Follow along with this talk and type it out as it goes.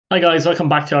Hi guys, welcome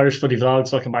back to Irish Footy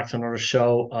Vlogs. Welcome back to another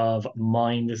show of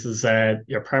mine. This is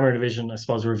your Premier Division, I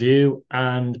suppose, review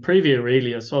and preview.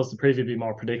 Really, I suppose the preview would be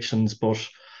more predictions, but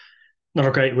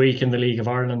another great week in the League of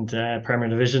Ireland Premier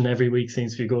Division. Every week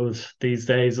seems to be good these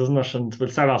days, doesn't it? And we'll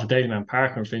start off with Dalymount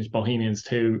Park and finish Bohemians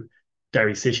 2,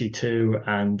 Derry City 2,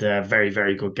 and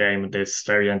very good game with this.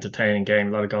 Very entertaining game.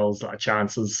 A lot of goals, a lot of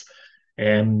chances.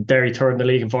 Derry third in the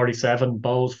league in 47,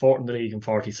 Bowes fourth in the league in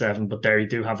 47, but Derry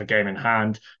do have a game in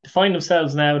hand. To find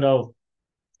themselves now, though,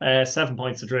 7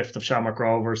 points adrift of Shamrock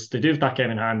Rovers. They do have that game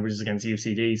in hand, which is against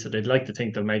UCD, so they'd like to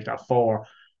think they'll make that four.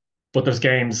 But there's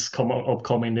games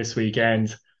upcoming this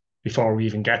weekend before we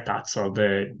even get that, so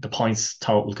the points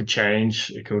total could change.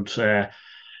 It could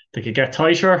they could get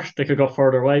tighter, they could go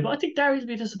further away. But I think Derry will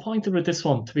be disappointed with this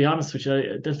one, to be honest with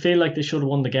you. They feel like they should have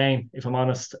won the game, if I'm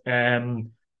honest.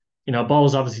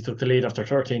 Bowes obviously took the lead after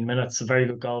 13 minutes. A very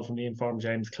good goal from the informed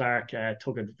James Clark.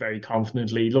 Took it very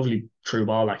confidently. Lovely through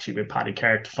ball, actually, with Paddy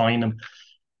Kirk to find him.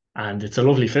 And it's a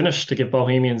lovely finish to give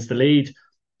Bohemians the lead.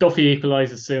 Duffy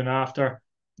equalises soon after.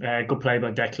 Good play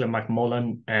by Declan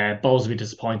McMullen. Bowes will be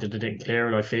disappointed they didn't clear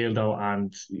it, I feel, though.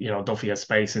 And, Duffy has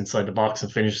space inside the box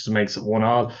and finishes and makes it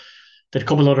 1-1. Did a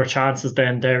couple other chances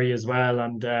then, Derry as well.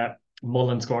 And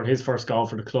Mullen scored his first goal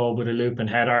for the club with a looping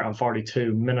header on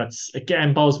 42 minutes.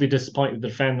 Again, Bowes will be disappointed with the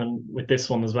defending with this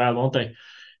one as well, won't they?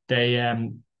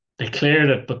 They cleared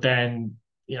it, but then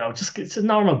just it's a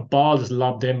normal ball just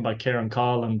lobbed in by Kieran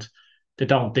Call, and they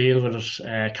don't deal with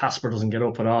it. Casper doesn't get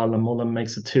up at all, and Mullen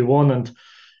makes it 2-1.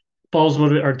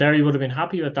 And Derry would have been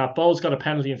happy with that. Bowes got a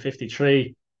penalty in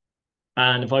 53.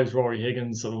 And if I was Rory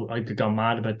Higgins, I'd be gone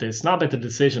mad about this. Not about the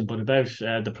decision, but about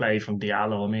the play from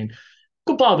Diallo. I mean,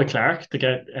 good ball by Clark to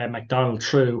get McDonald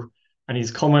through, and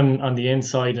he's coming on the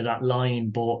inside of that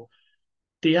line. But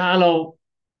Diallo,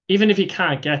 even if he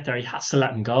can't get there, he has to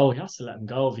let him go. He has to let him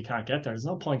go if he can't get there. There's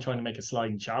no point trying to make a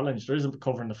sliding challenge. There isn't a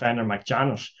covering defender,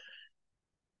 McJanet.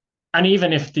 And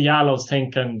even if Diallo's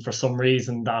thinking for some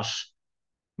reason that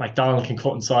McDonald can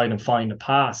cut inside and find a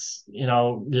pass,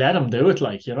 let him do it,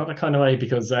 that kind of way,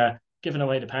 because giving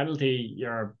away the penalty,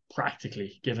 you're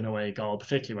practically giving away a goal,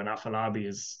 particularly when Afolabi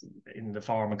is in the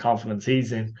form and confidence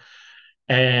he's in.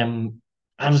 And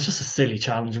it was just a silly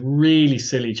challenge, really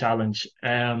silly challenge.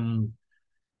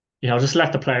 Just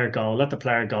let the player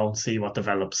go and see what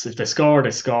develops. If they score,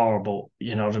 they score, but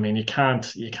you know what I mean. You can't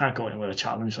go in with a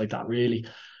challenge like that, really.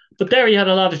 But there he had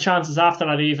a lot of chances after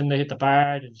that. Even they hit the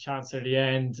bar, did a chance at the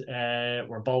end,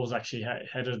 where Bowes actually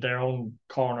headed their own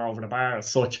corner over the bar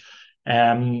as such.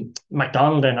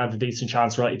 McDonald then had a decent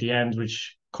chance right at the end,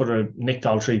 which could have nicked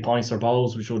all 3 points for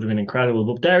Bowes, which would have been incredible.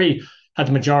 But Derry had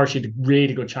the majority of the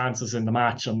really good chances in the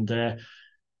match, and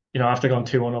after going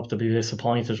 2-1 up, to be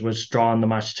disappointed with drawing the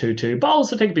match 2-2.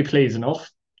 Bowles, I think, would be pleased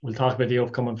enough. We'll talk about the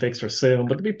upcoming fixture soon,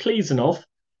 but to be pleased enough.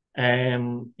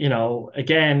 Again,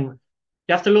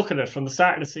 you have to look at it from the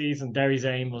start of the season. Derry's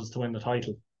aim was to win the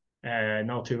title.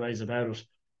 No two ways about it.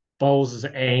 Bowes'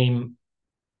 aim,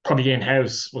 probably in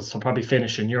house, was to probably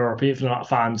finish in Europe. Even a lot of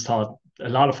fans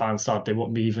thought they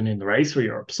wouldn't be even in the race for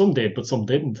Europe. Some did, but some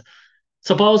didn't.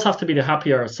 So Bowes have to be the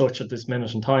happier as such at this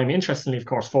minute in time. Interestingly, of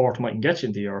course, fourth mightn't get you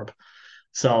into Europe.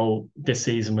 So this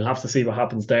season we'll have to see what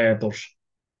happens there. But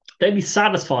they'll be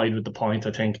satisfied with the point,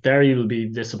 I think. Derry will be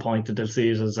disappointed. They'll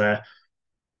see it as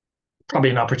probably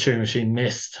an opportunity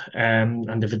missed. And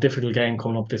they've a difficult game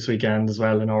coming up this weekend as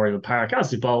well in Oriel Park,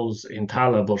 as the Bowes in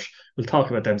Tala, but we'll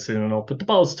talk about them soon enough. But the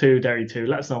Bowes 2, Derry 2,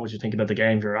 let us know what you think about the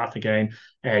game if you're at the game,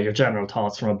 your general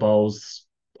thoughts from a Bowes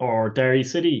or Derry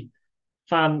City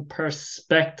fan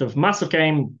perspective. Massive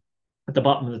game at the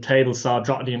bottom of the table saw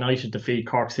Drogheda United defeat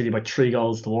Cork City by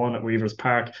 3-1 at Weavers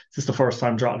Park. This is the first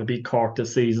time Drogheda beat Cork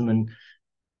this season, and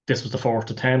this was the fourth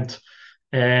attempt.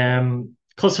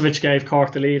 Kusovic gave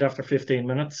Cork the lead after 15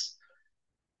 minutes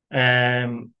with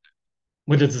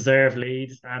a deserved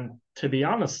lead. And to be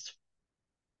honest,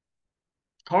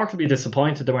 Cork would be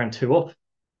disappointed they weren't 2 up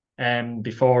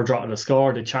before Drogheda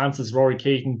scored. The chances, Rory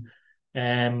Keaton,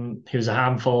 he was a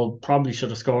handful, probably should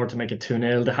have scored to make it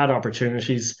 2-0. They had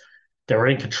opportunities. They were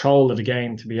in control of the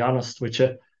game, to be honest with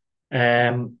you.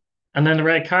 And then the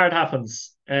red card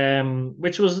happens,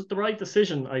 which was the right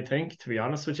decision, I think, to be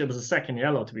honest with you. It was a second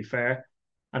yellow, to be fair.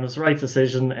 And it was the right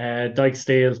decision. Dyke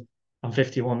Steele on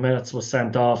 51 minutes was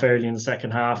sent off early in the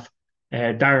second half.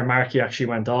 Darren Markey actually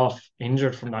went off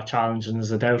injured from that challenge and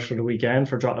is a doubt for the weekend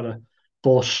for Drogheda.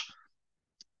 But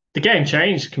the game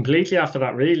changed completely after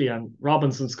that, really. And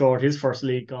Robinson scored his first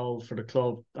league goal for the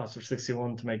club after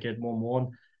 61 to make it 1-1.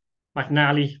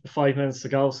 McNally, 5 minutes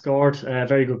ago, scored a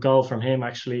very good goal from him,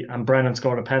 actually. And Brennan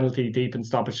scored a penalty deep in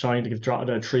stoppage time to give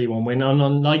Drogheda a 3-1 win. An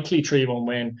unlikely 3-1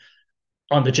 win.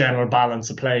 on the general balance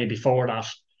of play before that.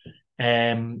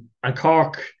 And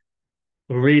Cork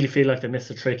will really feel like they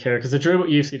missed a trick here because they drew at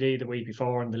UCD the week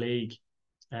before in the league.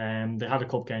 They had a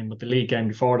cup game, but the league game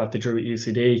before that they drew at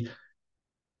UCD.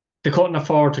 They couldn't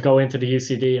afford to go into the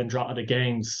UCD and draw the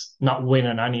games, not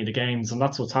winning any of the games, and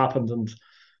that's what's happened. And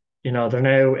they're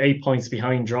now 8 points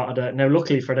behind Drogheda. Now,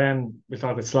 luckily for them, we'll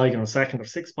talk about Sligo in a second. They're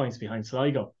 6 points behind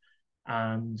Sligo,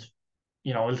 and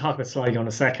we'll talk about Sligo in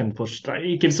a second, but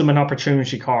it gives them an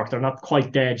opportunity, Cork. They're not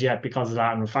quite dead yet because of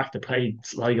that. And in fact, they played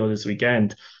Sligo this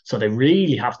weekend. So they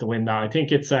really have to win that. I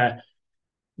think it's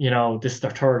this is their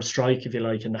third strike, if you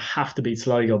like, and they have to beat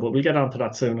Sligo, but we'll get onto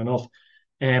that soon enough.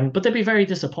 But they'd be very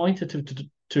disappointed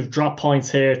to have dropped points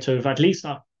here, to have at least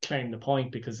not claimed the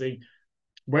point because they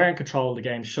were in control of the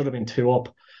game, should have been 2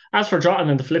 up. As for Drogheda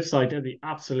on the flip side, they'll be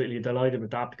absolutely delighted with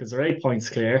that because they're 8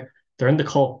 points clear. They're in the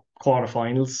cup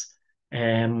quarterfinals.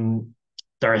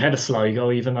 They're ahead of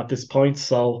Sligo even at this point.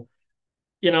 So,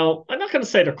 I'm not going to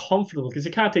say they're comfortable because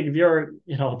you can't think if you're,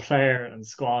 a player and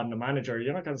squad and a manager,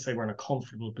 you're not going to say we're in a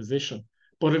comfortable position.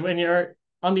 But when you're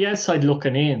on the outside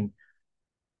looking in,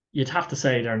 you'd have to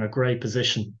say they're in a great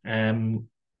position.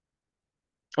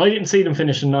 I didn't see them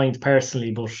finishing ninth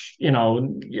personally, but you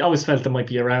always felt they might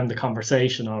be around the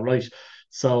conversation, all right.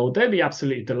 So they'll be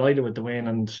absolutely delighted with the win,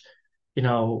 and in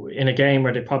a game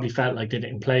where they probably felt like they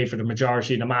didn't play for the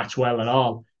majority of the match well at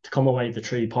all, to come away with the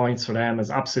 3 points for them is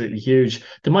absolutely huge.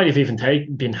 They might have even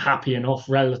been happy enough,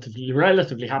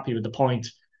 relatively happy with the point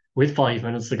with 5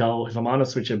 minutes to go, if I'm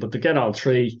honest with you. But to get all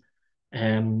three,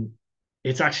 um,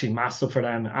 it's actually massive for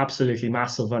them, absolutely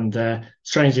massive. And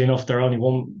strangely enough, they're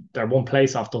one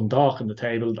place off Dundalk in the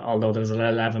table, although there's an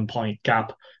 11 point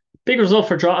gap. Big result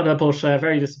for Drogheda, but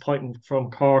very disappointing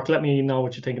from Cork. Let me know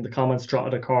what you think in the comments,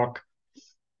 Drogheda, Cork.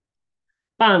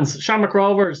 Fans, Shamrock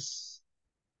Rovers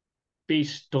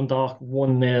beat Dundalk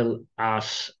 1-0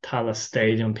 at Tallaght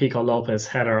Stadium. Pico Lopez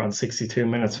header on 62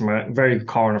 minutes from a very good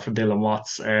corner for Dylan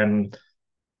Watts.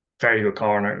 Very good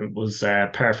corner. It was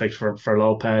perfect for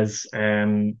Lopez.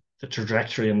 The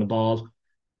trajectory in the ball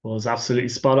was absolutely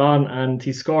spot on, and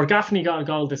he scored. Gaffney got a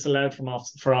goal disallowed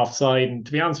for offside, and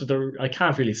to be honest with you, I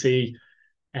can't really see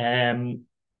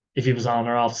if he was on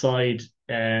or offside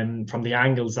from the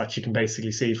angles that you can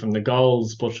basically see from the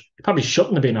goals, but he probably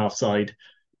shouldn't have been offside.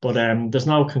 But there's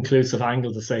no conclusive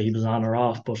angle to say he was on or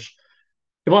off, but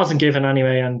it wasn't given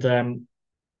anyway. And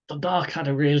Dundalk had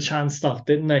a real chance, though,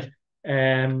 didn't they? They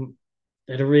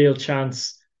had a real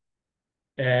chance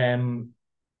in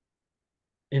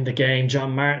the game.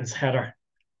 John Martin's header.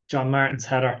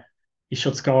 He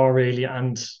should score really,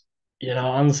 and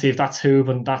honestly, if that's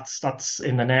Hooban, that's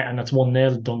in the net, and it's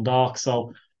 1-0 Dundalk.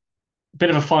 So a bit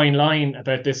of a fine line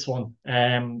about this one.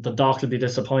 Dundalk will be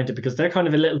disappointed because they're kind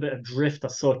of a little bit adrift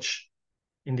as such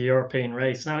in the European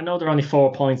race. Now I know they're only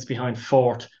 4 points behind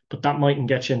fourth, but that mightn't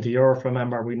get you into Europe.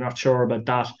 Remember, we're not sure about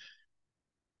that.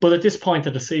 But at this point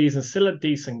of the season, still a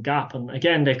decent gap. And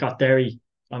again, they've got Derry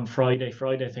on Friday,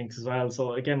 I think, as well.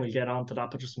 So again, we'll get on to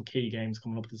that, but just some key games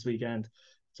coming up this weekend.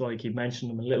 So I keep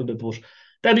mentioning them a little bit, but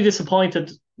they'll be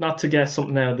disappointed not to get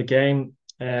something out of the game.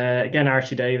 Again,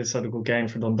 Archie Davis had a good game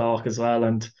for Dundalk as well.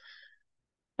 And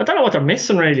I don't know what they're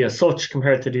missing really as such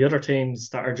compared to the other teams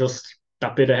that are just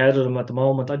that bit ahead of them at the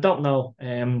moment. I don't know.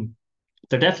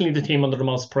 They're definitely the team under the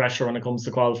most pressure when it comes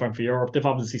to qualifying for Europe. They've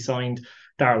obviously signed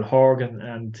Daryl Horgan,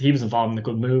 and he was involved in a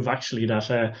good move actually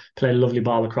that played a lovely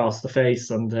ball across the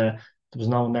face, and there was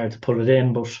no one there to put it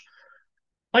in. But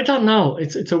I don't know.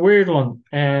 It's a weird one.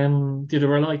 Do they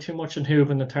rely too much on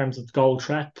Hooven in terms of goal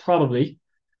threat? Probably,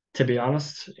 to be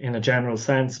honest, in a general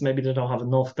sense. Maybe they don't have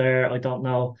enough there. I don't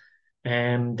know.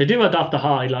 They do adopt the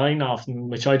high line often,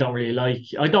 which I don't really like.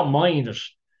 I don't mind it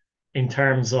in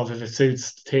terms of if it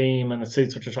suits the team and it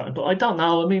suits what you're trying. But I don't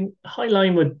know. I mean, high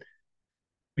line would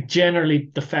generally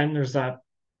defenders that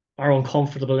are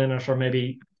uncomfortable in it or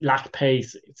maybe lack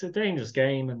pace. It's a dangerous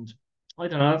game, and I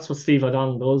don't know. That's what Steve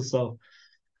O'Donnell does. So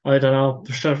I don't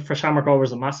know. For Shamrock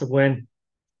Rovers, a massive win.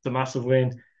 It's a massive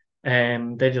win.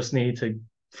 They just need to,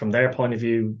 from their point of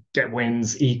view, get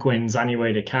wins, eke wins any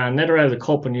way they can. They're out of the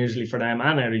cup and usually for them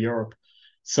and out of Europe.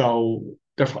 So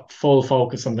they're full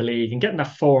focus on the league and getting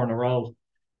that 4 in a row,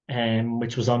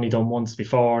 which was only done once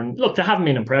before. And look, they haven't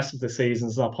been impressive this season.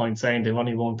 There's no point saying they've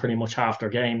only won pretty much half their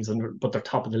games, but they're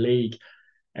top of the league.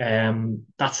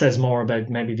 That says more about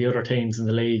maybe the other teams in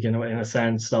the league in a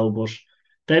sense, though. But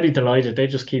they'd be delighted. They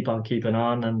just keep on keeping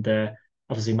on, and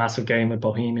obviously massive game with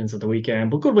Bohemians at the weekend.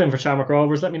 But good win for Shamrock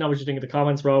Rovers. Let me know what you think in the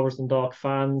comments, Rovers and Dock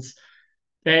fans.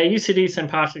 UCD St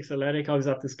Patrick's Athletic. I was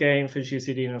at this game. Finished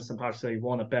UCD and St Patrick's. They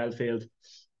won at Belfield.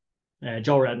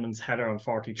 Joe Redmond's header on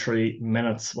 43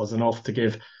 minutes was enough to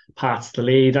give Pats the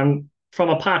lead. And from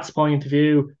a Pats point of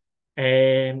view,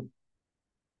 um,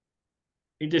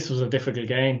 this was a difficult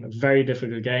game, a very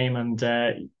difficult game.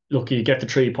 And look, you get the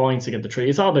 3 points, you get the three.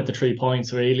 It's all about the 3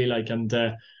 points, really. Like, and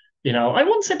I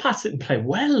wouldn't say Pats didn't play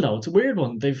well though. It's a weird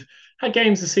one. They've had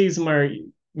games this season where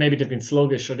maybe they've been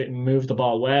sluggish or didn't move the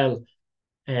ball well,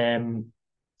 um,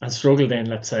 and struggled in,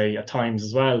 let's say, at times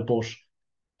as well. But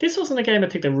this wasn't a game I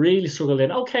think they really struggled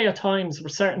in. Okay, at times there were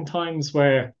certain times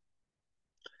where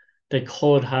they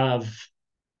could have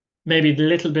maybe a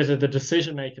little bit of the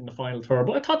decision making in the final third,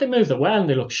 but I thought they moved it well and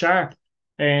they looked sharp.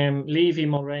 Levy,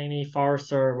 Mulroney,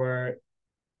 Forrester were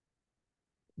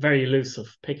very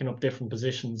elusive, picking up different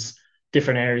positions,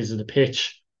 different areas of the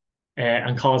pitch,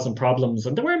 and causing problems.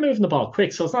 And they were moving the ball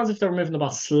quick, so it's not as if they were moving the ball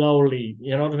slowly,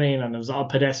 you know what I mean? And it was all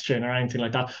pedestrian or anything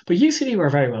like that. But UCD were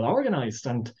very well organised,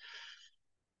 and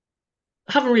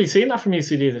I haven't really seen that from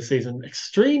UCD this season.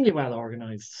 Extremely well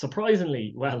organised,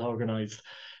 surprisingly well organised.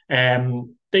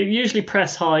 They usually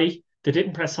press high. They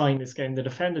didn't press high in this game. They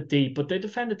defended deep, but they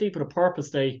defended deep with a purpose.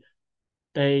 They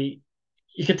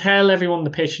you could tell everyone on the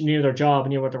pitch knew their job and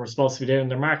knew what they were supposed to be doing.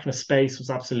 Their marking of space was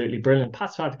absolutely brilliant.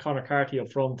 Pats had Connor Carty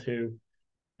up front who,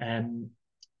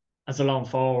 as a long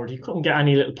forward, he couldn't get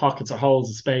any little pockets or holes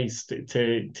of space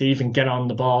to even get on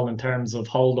the ball in terms of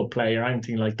hold up play or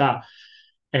anything like that.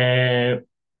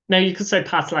 Now you could say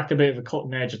Pats lacked a bit of a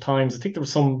cutting edge at times. I think there were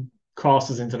some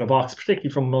crosses into the box, particularly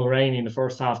from Mulroney in the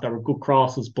first half, that were good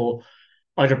crosses, but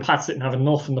either Pats didn't have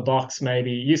enough in the box,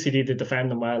 maybe. UCD did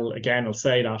defend them well, again, I'll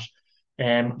say that.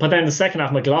 But then the second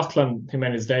half, McLaughlin, who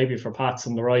made his debut for Pats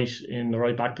in the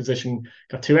right back position,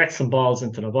 got two excellent balls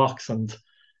into the box, and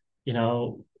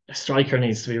a striker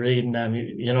needs to be reading them.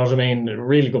 You know what I mean?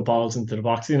 Really good balls into the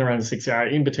box, in around the 6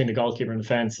 yard, in between the goalkeeper and the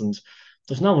fence, and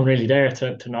there's no one really there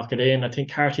to knock it in. I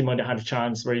think Carty might have had a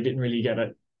chance where he didn't really get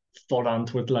a foot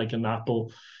onto it like in that, but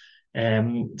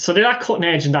so they're not cutting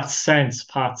edge in that sense,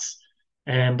 Pats.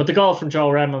 But the goal from Joe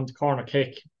Redmond, corner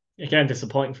kick, again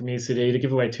disappointing from UCD. They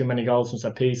give away too many goals from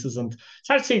set pieces, and it's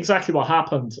hard to see exactly what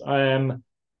happened. I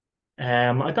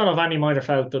don't know if Andy might have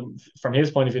felt that from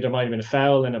his point of view there might have been a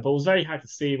foul in it, but it was very hard to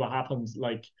see what happened.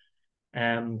 Like,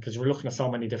 because we're looking at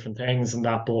so many different things and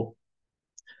that, but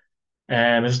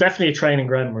it was definitely a training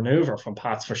ground maneuver from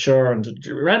Pats for sure. And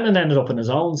Redmond ended up in his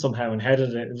own somehow and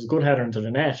headed it. It was a good header into the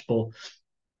net, but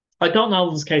I don't know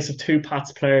if it was a case of two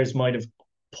Pats players might have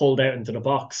pulled out into the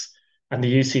box, and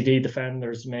the UCD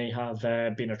defenders may have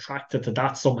been attracted to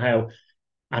that somehow,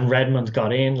 and Redmond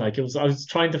got in. Like, it was, I was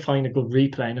trying to find a good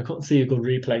replay, and I couldn't see a good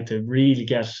replay to really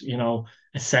get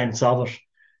a sense of it.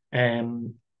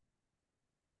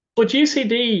 But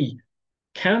UCD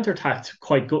counter-attacked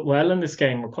quite good well in this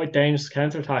game. Were quite dangerous to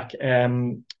counter-attack. A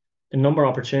number of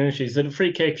opportunities. They had a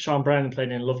free kick. Sean Brennan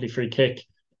played in a lovely free kick,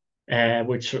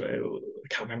 which I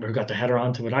can't remember who got the header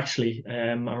onto it actually. I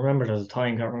remember it at the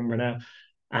time, can't remember now.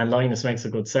 And Linus makes a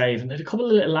good save. And they had a couple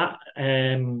of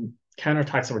little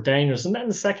counter-attacks that were dangerous. And then in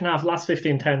the second half, last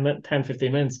 15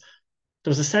 minutes,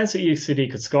 there was a sense that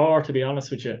UCD could score, to be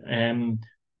honest with you. And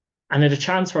they had a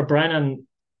chance where Brennan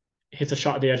hits a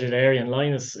shot at the edge of the area, and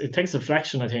Linus, it takes a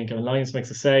deflection, I think, and Linus makes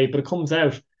a save, but it comes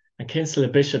out, and Kinsley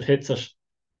Bishop hits it,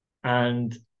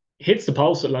 and hits the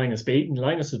post with Linus beaten.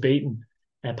 Linus was beaten.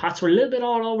 Pats were a little bit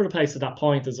all over the place at that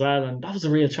point as well, and that was a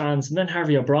real chance. And then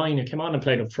Harvey O'Brien, who came on and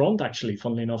played up front, actually,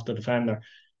 funnily enough, the defender.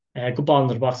 Good ball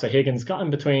into the box for Higgins, got in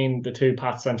between the two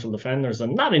Pats central defenders,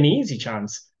 and not an easy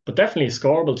chance, but definitely a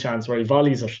scoreable chance where he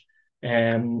volleys it.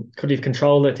 Could he have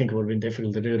controlled it? I think it would have been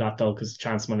difficult to do that though, because the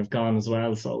chance might have gone as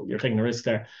well. So you're taking a risk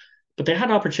there. But they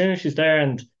had opportunities there,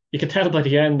 and you could tell by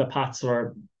the end the Pats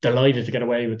were delighted to get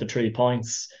away with the 3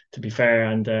 points, to be fair.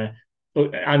 And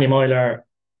Andy Myler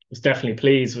was definitely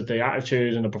pleased with the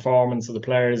attitude and the performance of the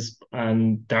players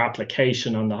and their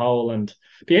application on the whole. And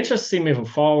be interested to see moving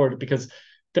forward, because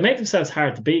they made themselves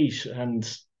hard to beat. And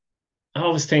I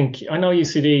always think, I know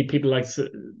UCD, people like to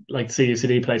see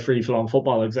UCD play free-flowing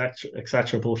football,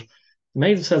 etc., but they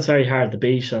made themselves very hard to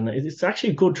beat, and it's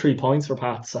actually a good 3 points for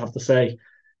Pats, I have to say.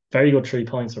 Very good 3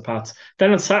 points for Pats.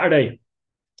 Then on Saturday,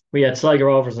 we had Sligo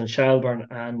Rovers and Shelbourne,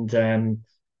 and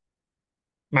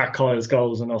Mark Coyle's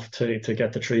goal was enough to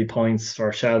get the 3 points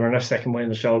for Shelbourne, their second win in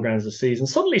the showgrounds this season.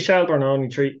 Suddenly Shelbourne are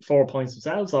only 4 points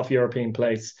themselves off European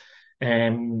place.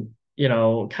 And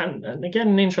again,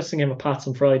 an interesting game of Pats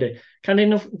on Friday. Can they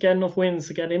get enough wins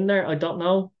to get in there? I don't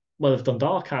know. Well, if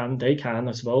Dundalk can, they can,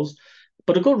 I suppose.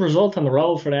 But a good result on the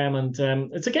road for them, and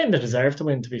it's a game they deserve to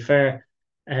win, to be fair.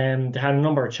 They had a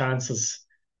number of chances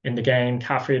in the game.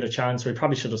 Caffrey had a chance where he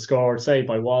probably should have scored, saved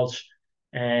by Walsh.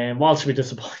 And Walsh will be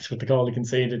disappointed with the goal he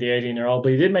conceded, the 18-year-old,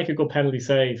 but he did make a good penalty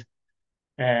save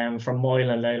from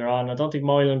Moylan later on. I don't think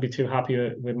Moylan would be too happy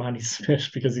with Manny Smith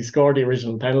because he scored the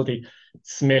original penalty.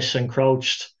 Smith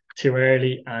encroached too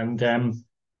early, and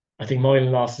I think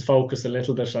Moylan lost his focus a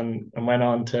little bit and went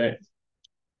on to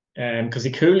because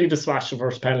he coolly just smashed the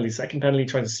first penalty. Second penalty,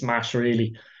 tried to smash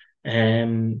really.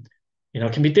 Um,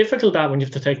 it can be difficult that when you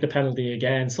have to take the penalty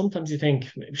again. Sometimes you think,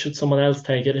 should someone else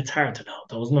take it? It's hard to know,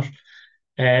 though, isn't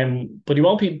it? But he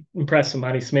won't be impressed with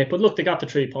Matty Smith. But look, they got the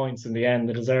 3 points in the end.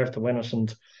 They deserve to win it,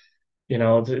 and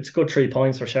it's good 3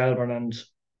 points for Shelburne. And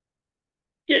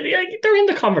yeah, they're in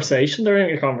the conversation. They're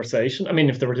in the conversation. I mean,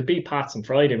 if they were to beat Pats on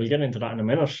Friday, we'll get into that in a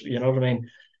minute. You know what I mean?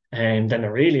 And then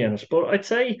they're really in it. But I'd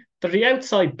say they're the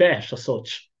outside bet as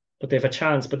such, but they have a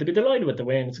chance. But they'd be delighted with the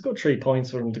win. It's a good 3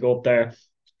 points for them to go up there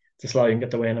to Sligo and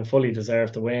get the win and fully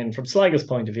deserve the win. From Sligo's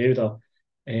point of view, though,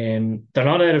 they're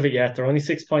not out of it yet. They're only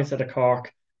 6 points out of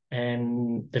Cork.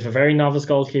 And they've a very novice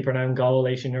goalkeeper now in goal,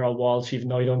 18-year-old Walsh, even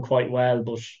though he done quite well,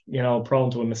 but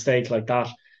prone to a mistake like that.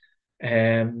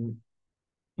 Um,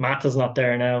 Mata's not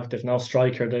there now. They've no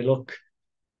striker. They look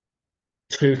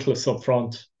toothless up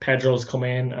front. Pedro's come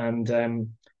in, and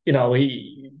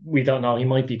we don't know. He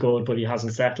might be good, but he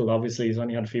hasn't settled. Obviously, he's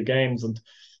only had a few games, and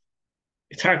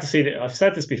it's hard to see that. I've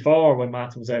said this before when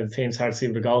Mata was out of the team. It's hard to see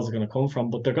where the goals are going to come from,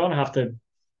 but they're going to have to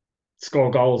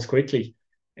score goals quickly,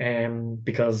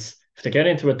 because if they get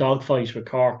into a dogfight with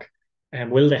Cork,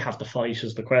 will they have to fight?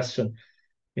 Is the question.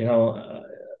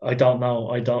 I don't know.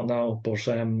 I don't know, but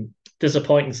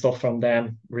disappointing stuff from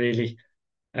them really.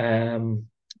 And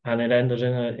it ended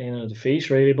in a defeat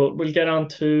really. But we'll get on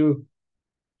to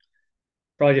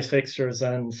Friday's fixtures,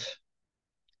 and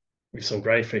we've some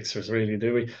great fixtures really,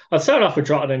 do we? I'll start off with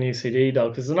Drogheda and UCD though,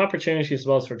 because there's an opportunity, I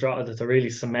suppose, for Drogheda to really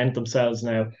cement themselves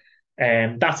now.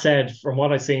 That said, from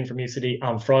what I've seen from UCD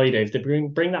on Friday, if they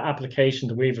bring that application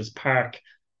to Weavers Park,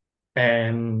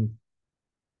 and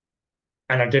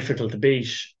are difficult to beat,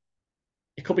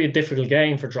 it could be a difficult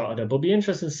game for Drogheda, but it'll be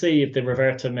interesting to see if they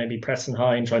revert to maybe pressing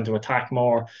high and trying to attack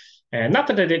more. And not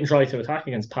that they didn't try to attack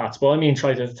against Pats, but I mean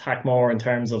try to attack more in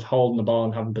terms of holding the ball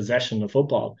and having possession of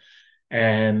football.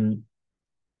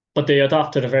 But they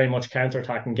adopted a very much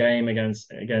counter-attacking game against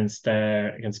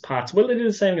Pats. Will they do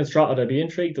the same against Drogheda? I'd be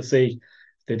intrigued to see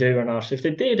if they do or not. If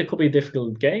they did, it could be a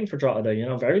difficult game for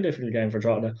Drogheda. Very difficult game for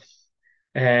Drogheda.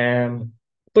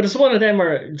 But it's one of them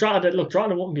where Drogheda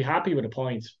wouldn't be happy with a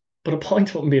point, but a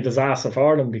point wouldn't be a disaster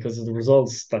for them because of the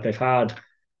results that they've had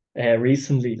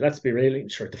recently. Let's be really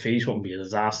sure, defeat wouldn't be a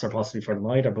disaster possibly for them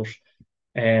either, but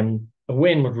a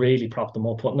win would really prop them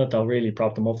up, wouldn't it? They'll really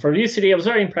prop them up. For UCD, I was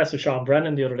very impressed with Sean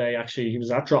Brennan the other day. Actually, he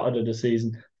was at Drogheda this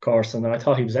season, of course, and I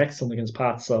thought he was excellent against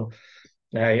Pat. So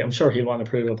I'm sure he'll want to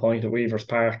prove a point at Weavers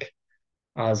Park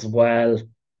as well.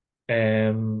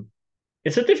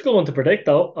 It's a difficult one to predict,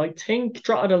 though. I think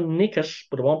Drogheda will nick it,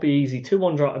 but it won't be easy.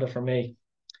 2-1 Drogheda for me.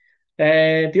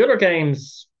 The other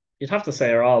games, you'd have to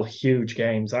say, are all huge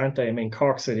games, aren't they? I mean,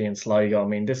 Cork City and Sligo. I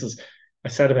mean, I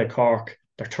said about Cork,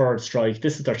 their third strike.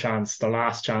 This is their chance, their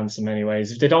last chance in many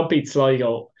ways. If they don't beat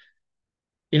Sligo,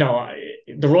 the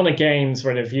run of games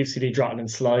where they've UCD, Drogheda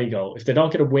and Sligo, if they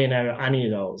don't get a win out of any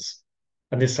of those,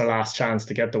 and this is their last chance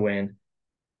to get the win,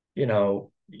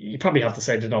 you probably have to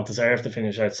say they don't deserve to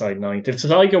finish outside ninth. If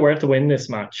Sligo were to win this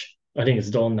match, I think it's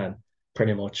done then,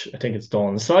 pretty much. I think it's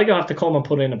done. Sligo have to come and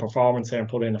put in a performance here and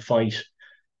put in a fight.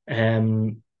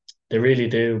 They really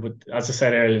do. But as I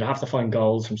said earlier, they have to find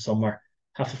goals from somewhere.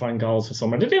 They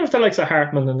do have the likes of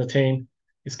Hartman in the team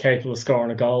is capable of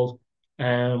scoring a goal.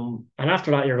 And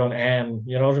after that, you're going,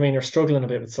 you know what I mean? You're struggling a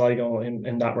bit with Sligo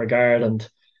in that regard. And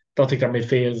don't think their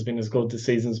midfield has been as good this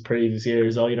season as previous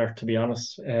years either, to be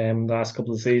honest. The last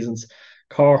couple of seasons.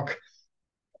 Cork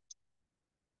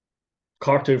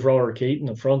to have Rory Keaton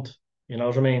in front. You know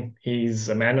what I mean? He's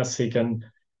a menace. He can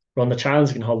run the challenge,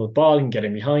 he can hold the ball, he can get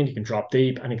in behind, he can drop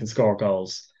deep, and he can score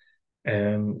goals.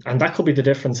 And that could be the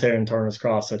difference here in Turner's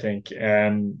Cross, I think.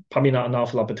 Probably not an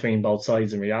awful lot between both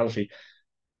sides in reality.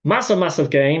 Massive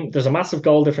game. There's a massive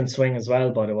goal difference swing as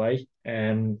well, by the way.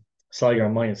 Sligo are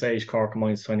 -8, Cork are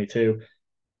 -22.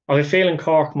 I have a feeling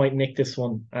Cork might nick this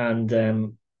one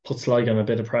and put Sligo on a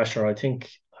bit of pressure. I think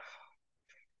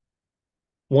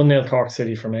 1-0 Cork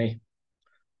City for me.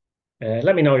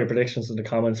 Let me know your predictions in the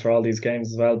comments for all these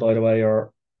games as well, by the way,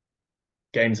 or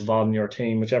games involving your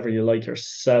team, whichever you like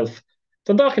yourself.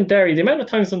 Dundalk and Derry, the amount of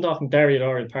times Dundalk and Derry at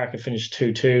Oriel Park have finished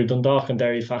 2-2, Dundalk and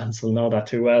Derry fans will know that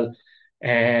too well.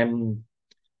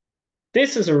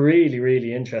 This is a really,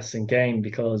 really interesting game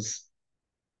because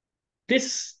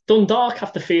this Dundalk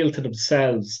have to feel to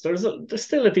themselves. There's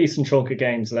still a decent chunk of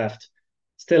games left.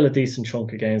 Still a decent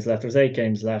chunk of games left. There's 8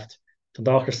 games left.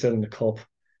 Dundalk are still in the cup.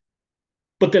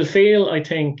 But they'll feel, I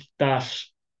think, that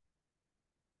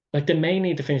like they may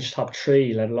need to finish top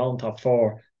three, let alone top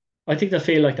four. I think they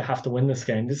feel like they have to win this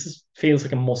game. Feels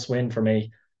like a must win for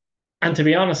me. And to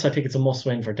be honest, I think it's a must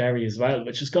win for Derry as well,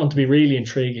 which is going to be really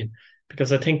intriguing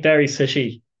because I think Derry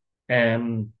City,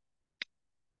 um,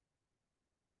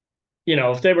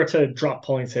 if they were to drop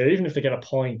points here, even if they get a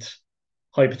point,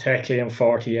 hypothetically in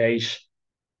 48,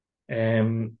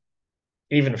 um,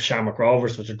 even if Shamrock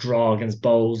Rovers were to draw against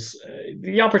Bows,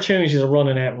 the opportunities are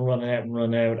running out and running out and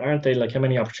running out, aren't they? Like how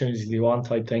many opportunities do you want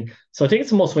type thing. So I think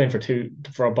it's a must win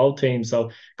for both teams. So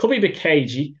it could be a bit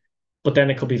cagey, but then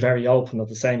it could be very open at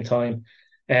the same time.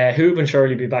 Hooban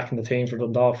surely be back in the team for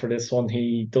Dundalk for this one.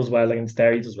 He does well against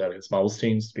Derry, does well against most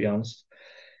teams, to be honest.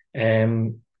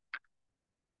 Um,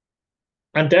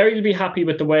 and Derry will be happy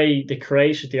with the way they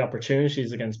created the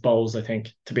opportunities against Bows, I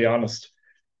think, to be honest.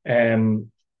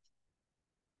 Um,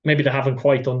 Maybe they haven't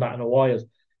quite done that in a while.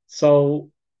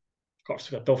 So, of course,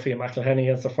 we've got Duffy and McElhenney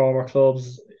against their former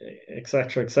clubs,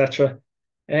 etc., etc.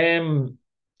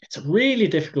 It's a really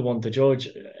difficult one to judge.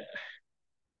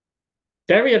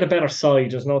 Derry are the better side,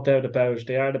 there's no doubt about it.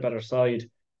 They are the better side.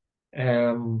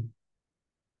 Um,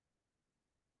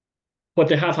 but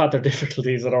they have had their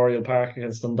difficulties at Oriel Park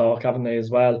against Dundalk, haven't they,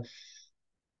 as well?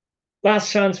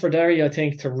 Last chance for Derry, I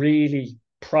think, to really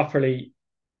properly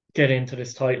get into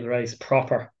this title race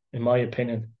proper, in my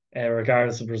opinion,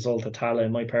 regardless of the result of Tala,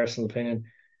 in my personal opinion.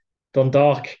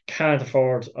 Dundalk can't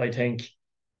afford, I think,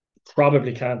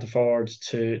 probably can't afford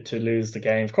to lose the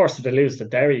game. Of course, if they lose to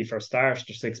Derry for a start,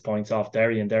 they're 6 points off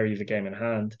Derry, and Derry have a game in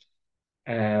hand.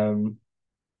 Um,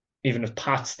 Even if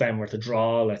Pats then were to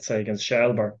draw, let's say against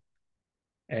Shelbourne,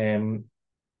 um,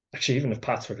 actually, even if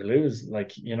Pats were to lose,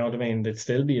 like you know what I mean, they'd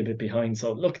still be a bit behind.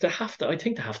 So look, they have to. I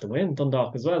think they have to win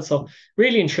Dundalk as well. So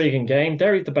really intriguing game.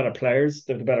 Derry the better players,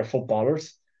 they're the better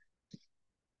footballers.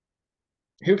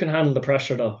 Who can handle the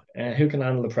pressure though? Who can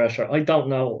handle the pressure? I don't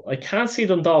know. I can't see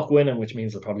Dundalk winning, which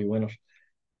means they'll probably win it.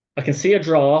 I can see a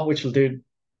draw, which will do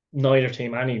neither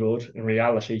team any good in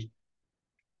reality.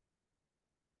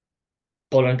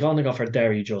 But I'm going to go for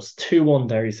Derry just 2-1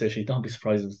 Derry City. Don't be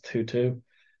surprised if it's 2-2.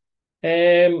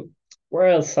 Where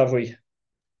else have we?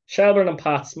 Shelbourne and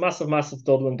Pats, massive, massive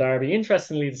Dublin derby.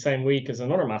 Interestingly, the same week as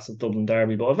another massive Dublin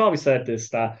derby. But I've always said this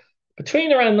that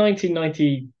between around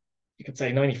 1990, you could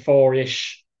say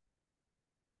 94-ish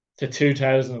to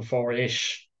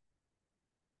 2004-ish,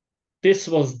 this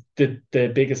was the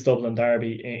biggest Dublin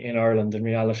derby in Ireland. In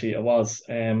reality, it was.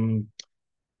 Do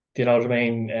you know what I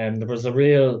mean? There was a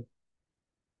real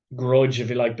grudge, if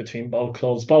you like, between both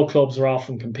clubs. Both clubs were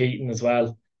often competing as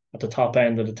well at the top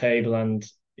end of the table, and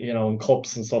in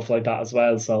cups and stuff like that as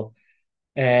well. So,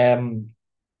 um,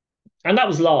 and that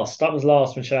was lost. That was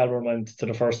lost when Shelbourne went to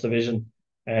the first division,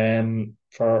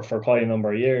 for quite a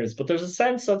number of years. But there's a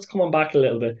sense that's coming back a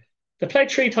little bit. They played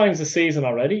 3 times this season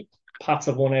already. Pats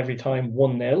have won every time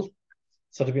 1-0.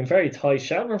 So they've been very tight.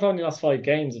 Shelbourne have only lost 5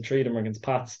 games and 3 of them are against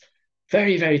Pats.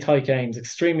 Very, very tight games,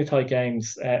 extremely tight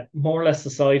games, more or less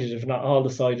decided, if not all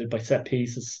decided, by set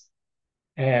pieces.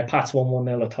 Pats won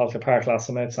 1-0 at Tolka Park last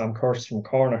time Sam Curse from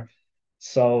corner.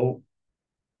 So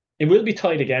it will be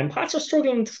tight again. Pats are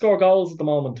struggling to score goals at the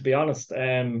moment, to be honest.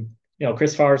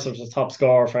 Chris Forrester's the top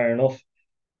scorer, fair enough.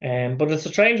 But it's a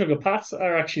strange one. Pats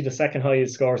are actually the second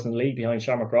highest scorers in the league behind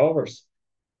Shamrock Rovers.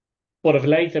 But of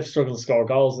late, they've struggled to score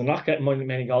goals. They're not getting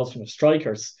many goals from the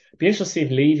strikers. Be interesting to see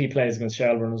if Levy plays against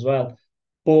Shelbourne as well.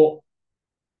 But,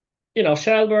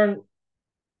 Shelbourne,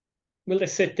 will they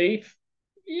sit deep?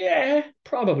 Yeah,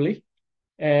 probably.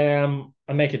 And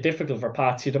make it difficult for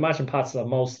Pats. You'd imagine Pats will have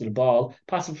most of the ball.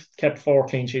 Pats have kept 4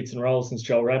 clean sheets in a row since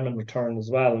Joe Redmond returned as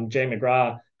well. And Jay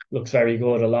McGrath looks very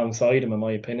good alongside him, in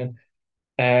my opinion.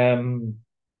 Um,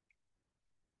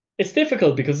 it's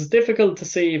difficult because it's difficult to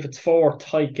see if it's 4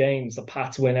 tight games that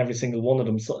Pats win every single one of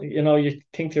them. So, you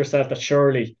think to yourself that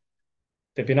surely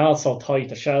they've been all so tight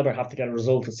that Shelbourne have to get a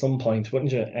result at some point,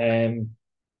 wouldn't you? And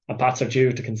Pats are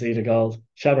due to concede a goal.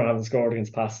 Shelbourne haven't scored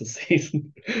against Pats this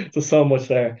season. There's so much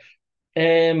there.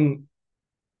 Um,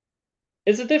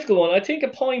 it's a difficult one. I think a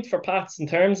point for Pats in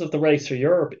terms of the race for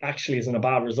Europe actually isn't a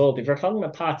bad result. If you're talking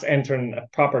about Pats entering a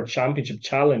proper championship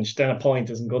challenge, then a point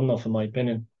isn't good enough, in my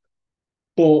opinion.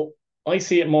 But I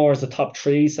see it more as a top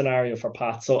three scenario for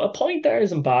Pat. So a point there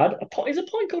isn't bad. Is a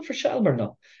point good for Shelbourne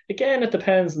though? Again, it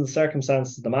depends on the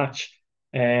circumstances of the match.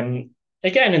 Um,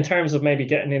 Again, in terms of maybe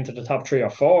getting into the top 3 or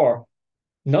 4,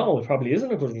 no, it probably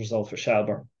isn't a good result for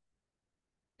Shelbourne.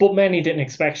 But many didn't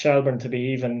expect Shelbourne to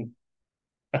be even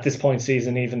at this point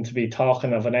season, even to be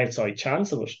talking of an outside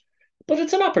chance of it. But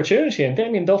it's an opportunity, and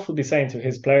Damien Duff will be saying to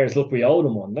his players, "Look, we owed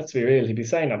him one. Let's be real. He'd be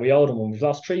saying that we owed him one. We've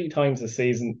lost three times this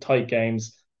season, tight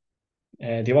games.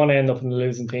 Do you want to end up in the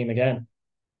losing team again?"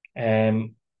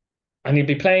 Um, and he'd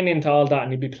be playing into all that,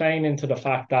 and he'd be playing into the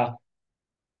fact that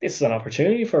this is an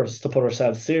opportunity for us to put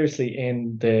ourselves seriously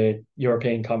in the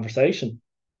European conversation,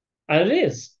 and it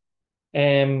is.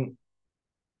 Um,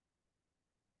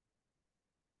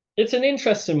 it's an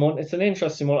interesting one. It's an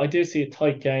interesting one. I do see a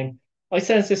tight game. I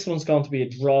sense this one's going to be a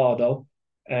draw, though.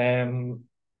 Um,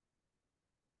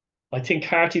 I think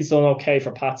Carty's done okay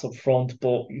for Pats up front,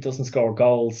 but he doesn't score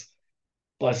goals.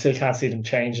 But I still can't see them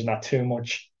changing that too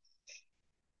much.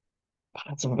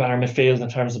 Pats have a better midfield in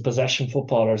terms of possession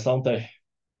footballers, don't they?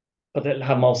 But they'll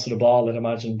have most of the ball, I'd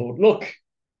imagine. But look,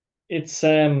 it's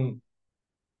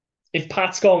if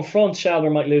Pat's go in front, Shelby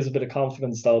might lose a bit of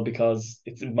confidence though, because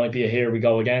it might be a here we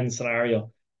go again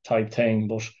scenario type thing.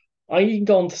 But I'm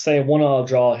going to say a 1-1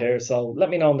 draw here. So let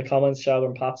me know in the comments, Shelby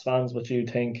and Pats fans, what you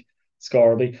think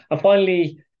score will be. And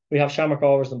finally, we have Shamrock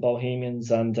Rovers and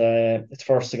Bohemians, and it's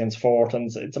first against fourth,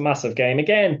 and it's a massive game.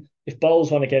 Again, if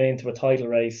Bows want to get into a title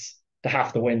race, they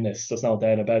have to win this. There's no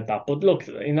doubt about that. But look,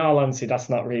 in all honesty, that's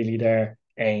not really their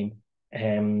aim.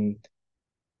 Um,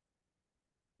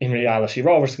 in reality,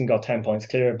 Rovers can go 10 points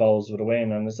clear of Bowls with a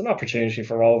win, and it's an opportunity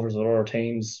for Rovers with other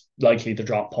teams likely to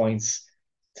drop points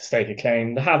to stake a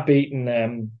claim. They have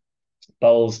beaten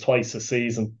Bowls twice this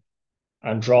season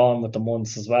and drawn with them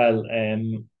once as well.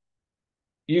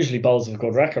 Usually Bowls have a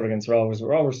good record against Rovers, but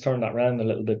Rovers turned that round a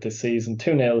little bit this season.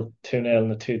 2-0, 2-0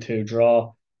 and a 2-2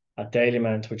 draw at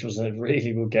Dalymount, which was a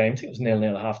really good game. I think it was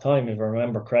 0-0 at half time, if I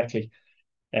remember correctly.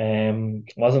 Wasn't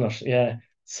it? Yeah.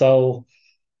 So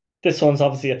this one's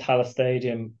obviously at Tallaght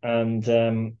Stadium,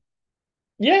 and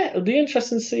yeah, it'll be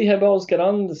interesting to see how Bowles get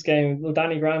on in this game. Will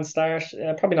Danny Grant start?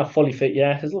 Probably not fully fit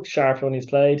yet. He's looked sharp when he's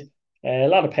played. A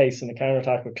lot of pace in the counter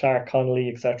attack with Clark Connolly,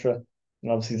 etc.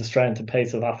 And obviously the strength and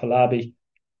pace of Afolabi.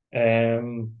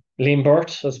 Liam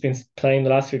Burt has been playing the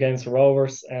last few games for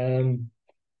Rovers. Could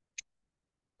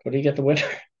he get the winner?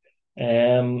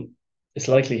 It's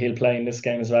likely he'll play in this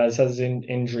game as well. He has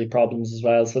injury problems as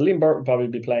well. So Liam Burt will probably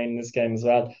be playing in this game as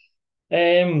well.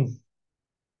 Um,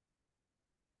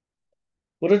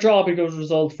 would a draw be a good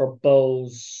result for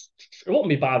Bowes? It wouldn't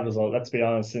be a bad result, let's be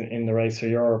honest, in the race for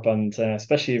Europe, and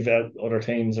especially if other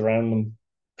teams around them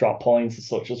drop points and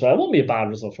such as well. It wouldn't be a bad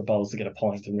result for Bowes to get a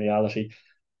point in reality.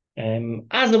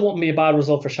 As it wouldn't be a bad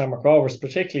result for Shamrock Rovers,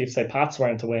 particularly if, say, Pats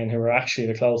weren't to win, who are actually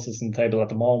the closest in the table at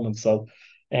the moment. So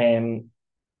um,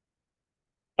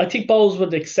 I think Bowes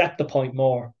would accept the point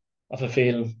more of a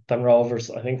feeling than Rovers.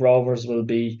 I think Rovers will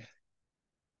be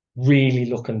really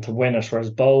looking to win it, whereas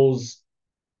Bowes,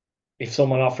 if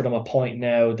someone offered them a point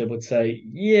now, they would say,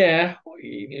 yeah,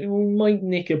 we might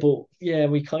nick it, but yeah,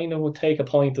 we kind of would take a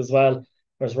point as well.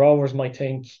 Whereas Rovers might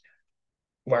think,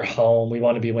 we're home, we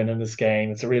want to be winning this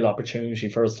game. It's a real opportunity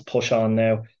for us to push on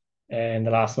now in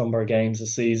the last number of games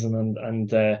this season,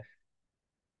 and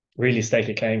really stake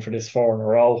a claim for this four in a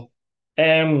row.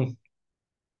 Um,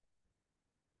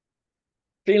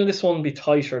 Feeling this one will be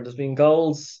tighter. There's been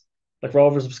goals. Like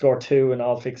Rovers have scored two in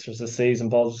all fixtures this season.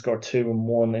 Balls have scored two and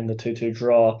one in the 2-2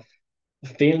 draw.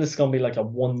 Feeling this is going to be like a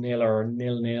 1-0 or a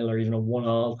 0-0 or even a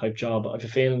 1-all type job. I have a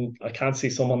feeling I can't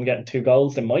see someone getting two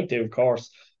goals. They might do, of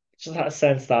course. Just had a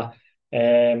sense that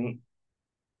um,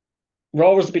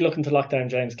 Rovers will be looking to lock down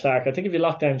James Clark. I think if you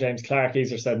lock down James Clark,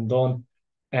 easier said than done.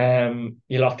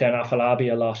 You lock down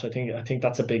Afolabi a lot. I think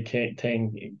that's a big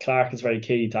thing. Clark is very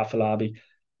key to Afolabi.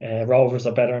 Rovers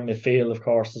are better in midfield, of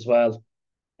course, as well.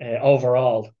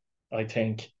 Overall, I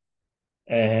think.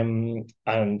 And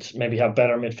maybe have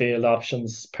better midfield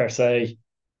options per se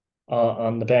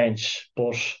on the bench.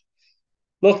 But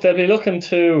look, they'll be looking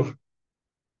to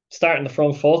start in the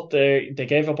front foot. They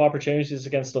gave up opportunities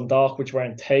against Dundalk, which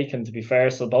weren't taken, to be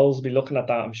fair. So Bowles will be looking at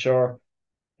that, I'm sure.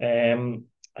 And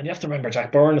you have to remember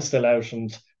Jack Byrne is still out,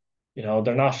 and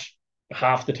they're not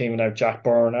half the team without Jack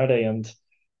Byrne, are they? And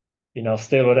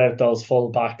still without those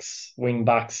full backs, wing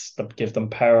backs that give them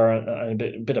power and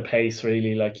a bit of pace,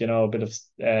 really, like a bit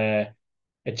of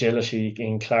agility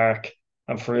in Clark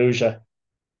and Ferrugia.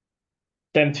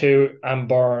 Them two and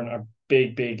Byrne are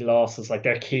big, big losses. Like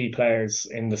they're key players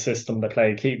in the system they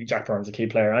play. Jack Byrne's a key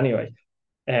player anyway.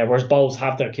 Whereas Bulls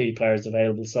have their key players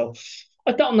available. So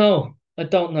I don't know. I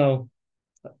don't know.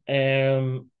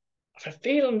 I have a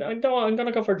feeling I know I'm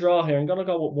gonna go for a draw here. I'm gonna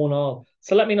go with 1-1.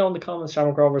 So let me know in the comments,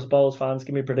 Shamrock Rovers Bulls fans.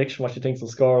 Give me a prediction what you think the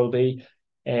score will be.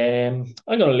 I'm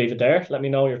gonna leave it there. Let me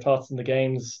know your thoughts on the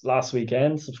games last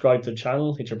weekend. Subscribe to the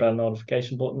channel, hit your bell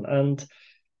notification button, and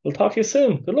we'll talk to you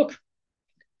soon. Good luck.